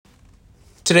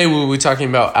Today we will be talking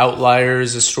about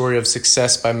Outliers, a story of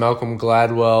success by Malcolm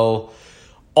Gladwell,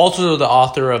 also the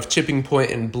author of Tipping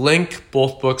Point and Blink,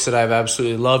 both books that I've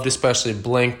absolutely loved, especially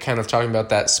Blink, kind of talking about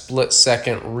that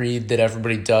split-second read that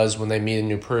everybody does when they meet a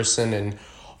new person, and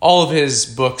all of his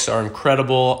books are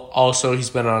incredible. Also, he's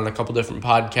been on a couple different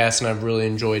podcasts, and I've really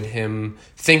enjoyed him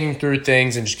thinking through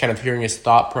things and just kind of hearing his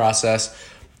thought process.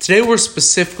 Today we're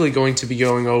specifically going to be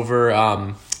going over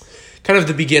kind of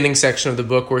the beginning section of the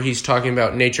book where he's talking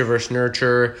about nature versus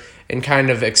nurture and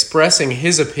kind of expressing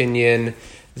his opinion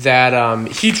that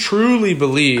he truly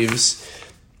believes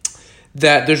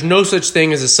that there's no such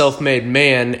thing as a self-made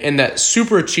man and that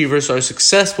superachievers are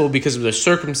successful because of their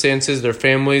circumstances, their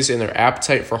families, and their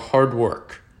appetite for hard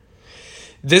work.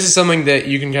 This is something that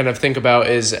you can kind of think about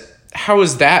is how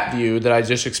is that view that I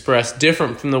just expressed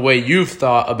different from the way you've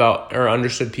thought about or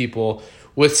understood people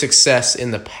with success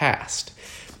in the past?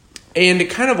 And it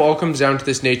kind of all comes down to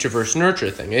this nature versus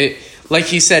nurture thing. Like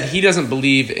he said, he doesn't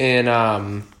believe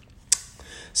in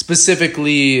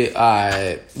specifically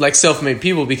like self-made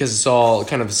people because it's all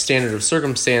kind of a standard of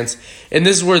circumstance. And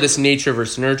this is where this nature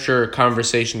versus nurture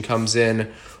conversation comes in,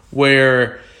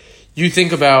 where you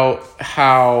think about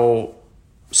how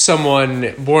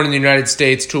someone born in the United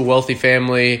States to a wealthy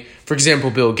family, for example,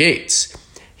 Bill Gates,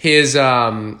 his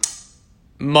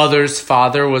mother's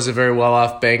father was a very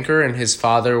well-off banker, and his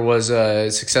father was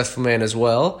a successful man as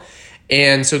well.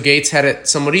 And so Gates had it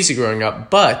somewhat easy growing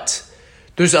up, but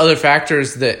there's other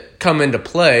factors that come into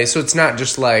play. So it's not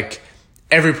just like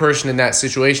every person in that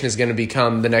situation is going to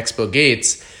become the next Bill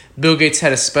Gates. Bill Gates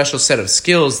had a special set of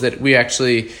skills that we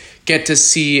actually get to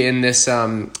see in this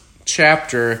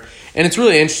chapter. And it's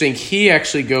really interesting. He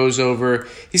actually goes over,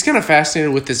 he's kind of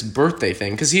fascinated with this birthday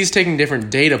thing because he's taking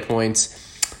different data points.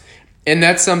 And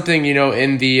that's something,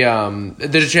 in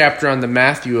the chapter on the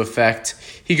Matthew effect,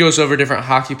 he goes over different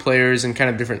hockey players and kind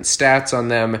of different stats on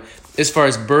them as far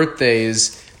as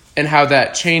birthdays and how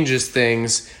that changes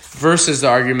things versus the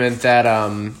argument that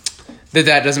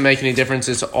that doesn't make any difference.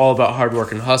 It's all about hard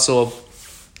work and hustle.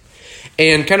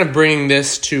 And kind of bringing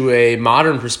this to a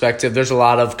modern perspective, there's a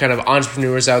lot of kind of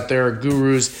entrepreneurs out there, or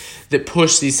gurus that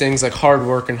push these things like hard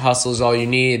work and hustle is all you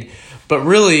need. But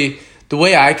really, the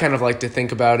way I kind of like to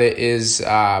think about it is,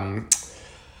 I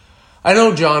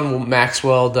know John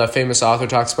Maxwell, the famous author,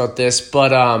 talks about this, but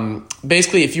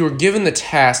basically if you were given the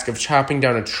task of chopping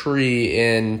down a tree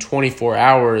in 24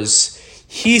 hours,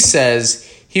 he says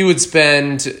he would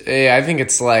spend, I think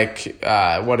it's like,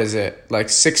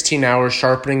 16 hours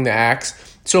sharpening the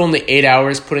axe, so only 8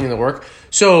 hours putting in the work.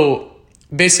 So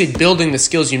basically building the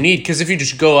skills you need, because if you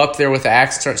just go up there with the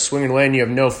axe and start swinging away and you have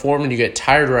no form and you get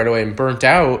tired right away and burnt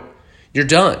out, you're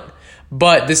done.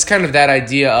 But this kind of that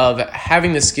idea of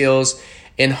having the skills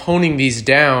and honing these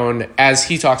down, as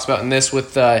he talks about in this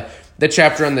with the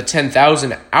chapter on the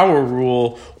 10,000 hour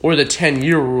rule or the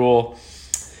 10-year rule,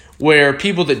 where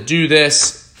people that do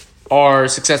this are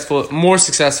more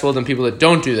successful than people that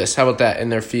don't do this. How about that in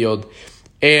their field?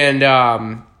 And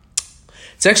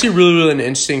it's actually really, really an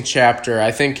interesting chapter.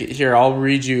 I think here I'll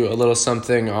read you a little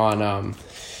something on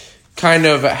kind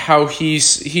of how he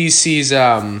sees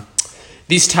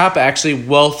these top actually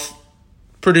wealth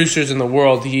producers in the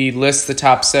world. He lists the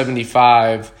top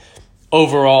 75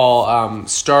 overall,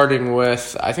 starting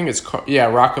with, I think it's,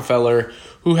 Rockefeller,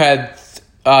 who had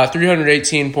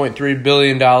 $318.3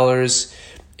 billion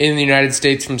in the United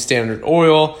States from Standard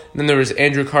Oil. And then there was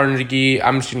Andrew Carnegie.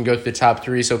 I'm just going to go through the top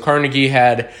three. So Carnegie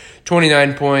had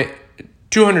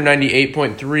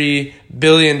 $298.3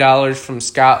 billion from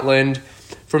Scotland,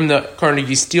 from the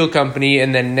Carnegie Steel Company,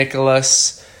 and then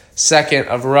Nicholas II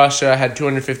of Russia had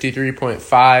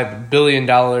 $253.5 billion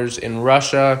in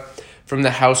Russia from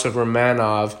the House of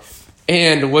Romanov.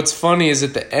 And what's funny is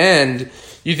at the end,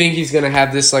 you think he's going to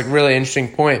have this like really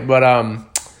interesting point, but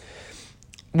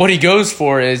what he goes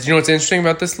for is, what's interesting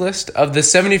about this list? Of the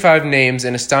 75 names,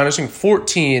 an astonishing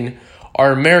 14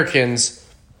 are Americans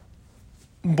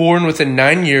born within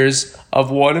 9 years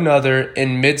of one another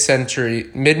in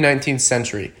mid-19th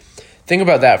century. Think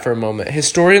about that for a moment.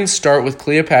 Historians start with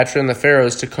Cleopatra and the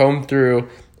pharaohs to comb through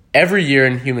every year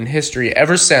in human history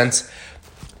ever since,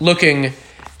 looking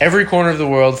every corner of the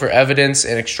world for evidence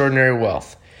and extraordinary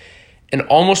wealth. And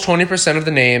almost 20% of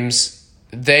the names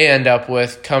they end up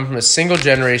with come from a single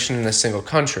generation in a single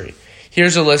country.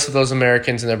 Here's a list of those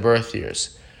Americans in their birth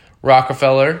years: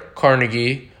 Rockefeller,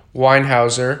 Carnegie,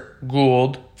 Weinhauser,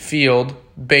 Gould, Field,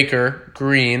 Baker,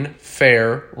 Green,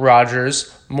 Fair,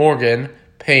 Rogers, Morgan,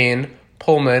 Payne,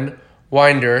 Pullman,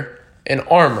 Winder, and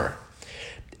Armour.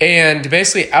 And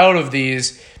basically out of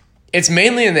these, it's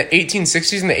mainly in the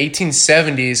 1860s and the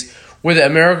 1870s where the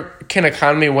American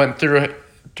economy went through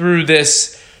through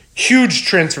this huge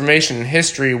transformation in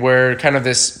history where kind of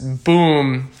this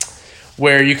boom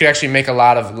where you could actually make a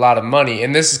lot of money.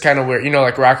 And this is kind of where,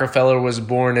 like Rockefeller was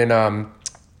born in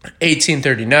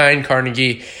 1839,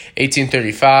 Carnegie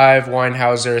 1835,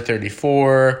 Weinhauser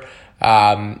 34,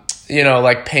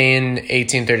 like Payne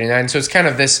 1839. So it's kind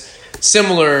of this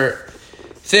similar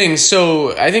thing.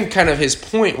 So I think kind of his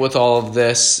point with all of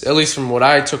this, at least from what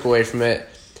I took away from it,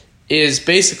 is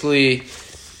basically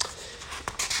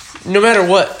no matter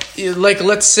what, like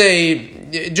let's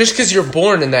say just because you're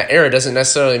born in that era doesn't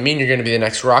necessarily mean you're going to be the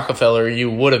next Rockefeller. You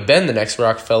would have been the next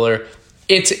Rockefeller.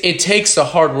 It takes the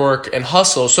hard work and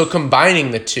hustle. So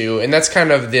combining the two, and that's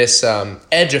kind of this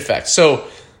edge effect. So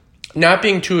not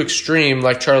being too extreme,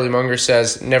 like Charlie Munger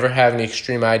says, never have any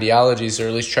extreme ideologies, or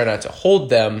at least try not to hold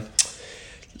them.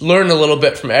 Learn a little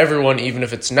bit from everyone, even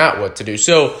if it's not what to do.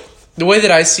 So the way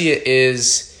that I see it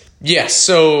is, yes,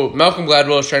 so Malcolm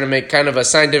Gladwell is trying to make kind of a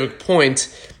scientific point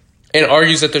and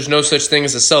argues that there's no such thing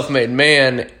as a self-made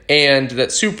man and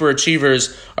that super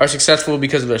achievers are successful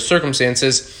because of their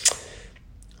circumstances.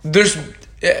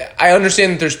 I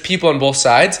understand that there's people on both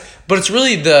sides, but it's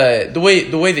really the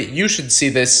way that you should see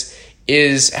this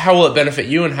is how will it benefit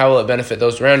you and how will it benefit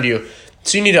those around you.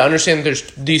 So you need to understand that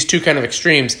there's these two kind of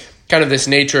extremes, kind of this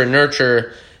nature and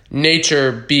nurture,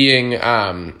 nature being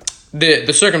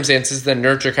the circumstances, then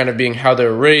nurture kind of being how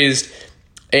they're raised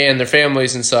and their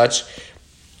families and such.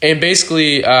 And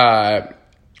basically, and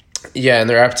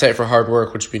their appetite for hard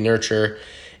work, which would be nurture.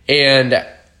 And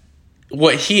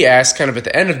what he asked kind of at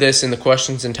the end of this in the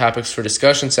questions and topics for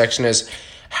discussion section is,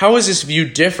 how is this view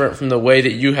different from the way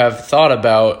that you have thought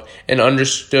about and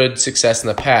understood success in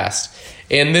the past?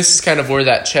 And this is kind of where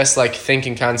that chess-like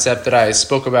thinking concept that I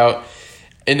spoke about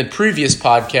in the previous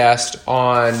podcast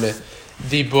on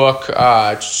the book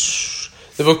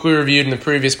we reviewed in the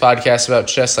previous podcast about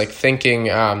chess-like thinking,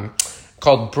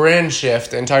 called Brand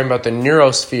Shift, and talking about the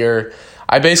neurosphere.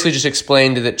 I basically just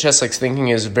explained that chess-like thinking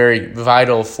is very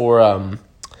vital for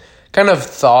kind of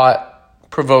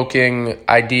thought-provoking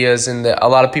ideas, and that a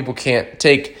lot of people can't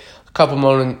take a couple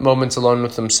moments alone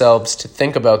with themselves to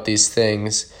think about these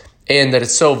things, and that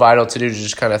it's so vital to do to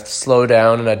just kind of slow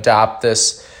down and adopt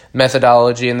this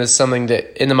methodology. And this is something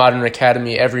that in the Modern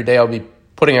Academy every day I'll be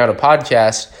putting out a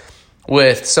podcast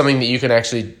with something that you can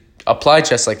actually apply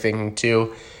chess-like thinking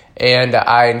to. And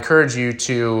I encourage you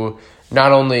to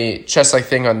not only chess-like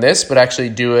think on this, but actually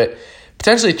do it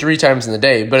potentially 3 times in the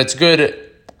day. But it's good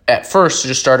at first to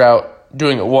just start out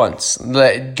doing it once.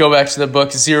 Go back to the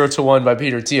book 0 to 1 by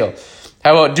Peter Thiel.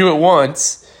 How about do it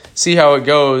once, see how it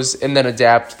goes, and then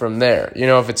adapt from there.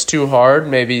 If it's too hard,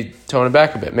 maybe tone it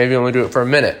back a bit. Maybe only do it for a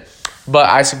minute. But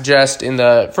I suggest in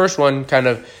the first one, kind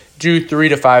of do 3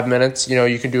 to 5 minutes.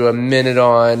 You can do a minute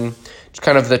on just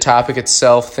kind of the topic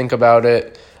itself, think about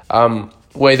it,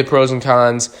 weigh the pros and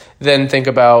cons, then think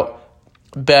about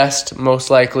best, most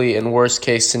likely, and worst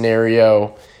case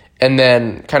scenario, and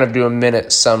then kind of do a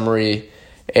minute summary.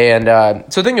 And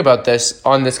so think about this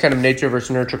on this kind of nature versus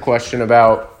nurture question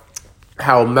about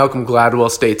how Malcolm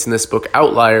Gladwell states in this book,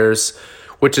 Outliers,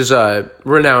 which is a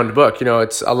renowned book.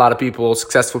 It's a lot of people,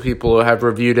 successful people, have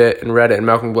reviewed it and read it, and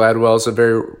Malcolm Gladwell is a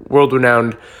very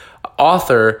world-renowned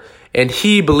author, and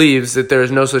he believes that there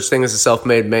is no such thing as a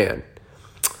self-made man,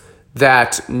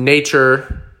 that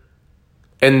nature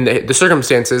and the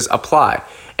circumstances apply.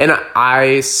 And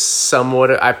I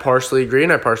partially agree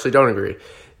and I partially don't agree.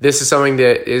 This is something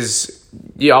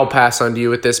that I'll pass on to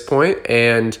you at this point,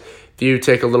 and if you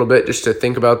take a little bit just to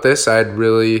think about this, I'd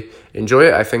really enjoy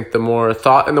it. I think the more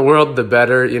thought in the world, the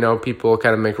better. People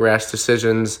kind of make rash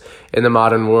decisions in the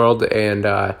modern world, and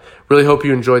really hope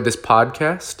you enjoyed this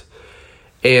podcast.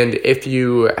 And if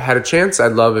you had a chance,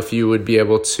 I'd love if you would be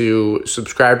able to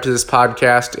subscribe to this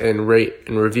podcast and rate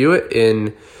and review it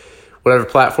in whatever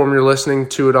platform you're listening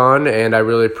to it on, and I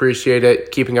really appreciate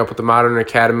it. Keeping Up with the Modern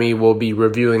Academy will be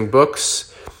reviewing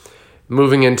books.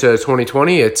 Moving into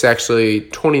 2020, it's actually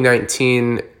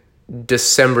 2019,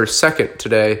 December 2nd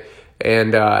today,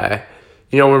 and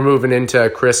we're moving into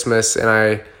Christmas, and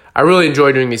I really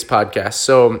enjoy doing these podcasts.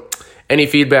 So any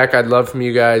feedback I'd love from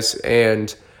you guys,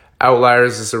 and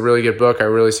Outliers is a really good book. I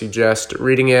really suggest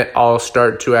reading it. I'll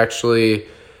start to actually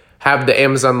have the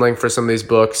Amazon link for some of these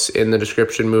books in the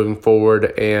description moving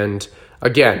forward. And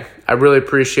again, I really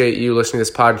appreciate you listening to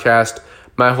this podcast.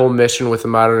 My whole mission with the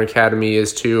Modern Academy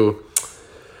is to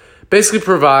basically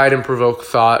provide and provoke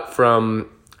thought from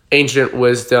ancient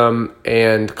wisdom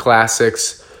and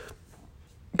classics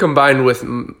combined with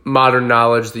modern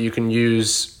knowledge that you can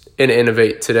use and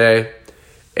innovate today.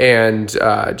 and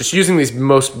just using these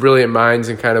most brilliant minds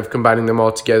and kind of combining them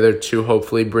all together to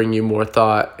hopefully bring you more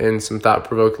thought and some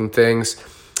thought-provoking things.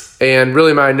 And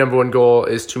really my number one goal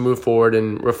is to move forward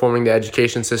in reforming the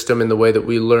education system in the way that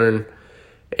we learn.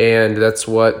 And that's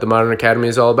what the Modern Academy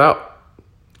is all about.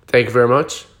 Thank you very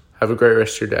much. Have a great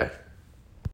rest of your day.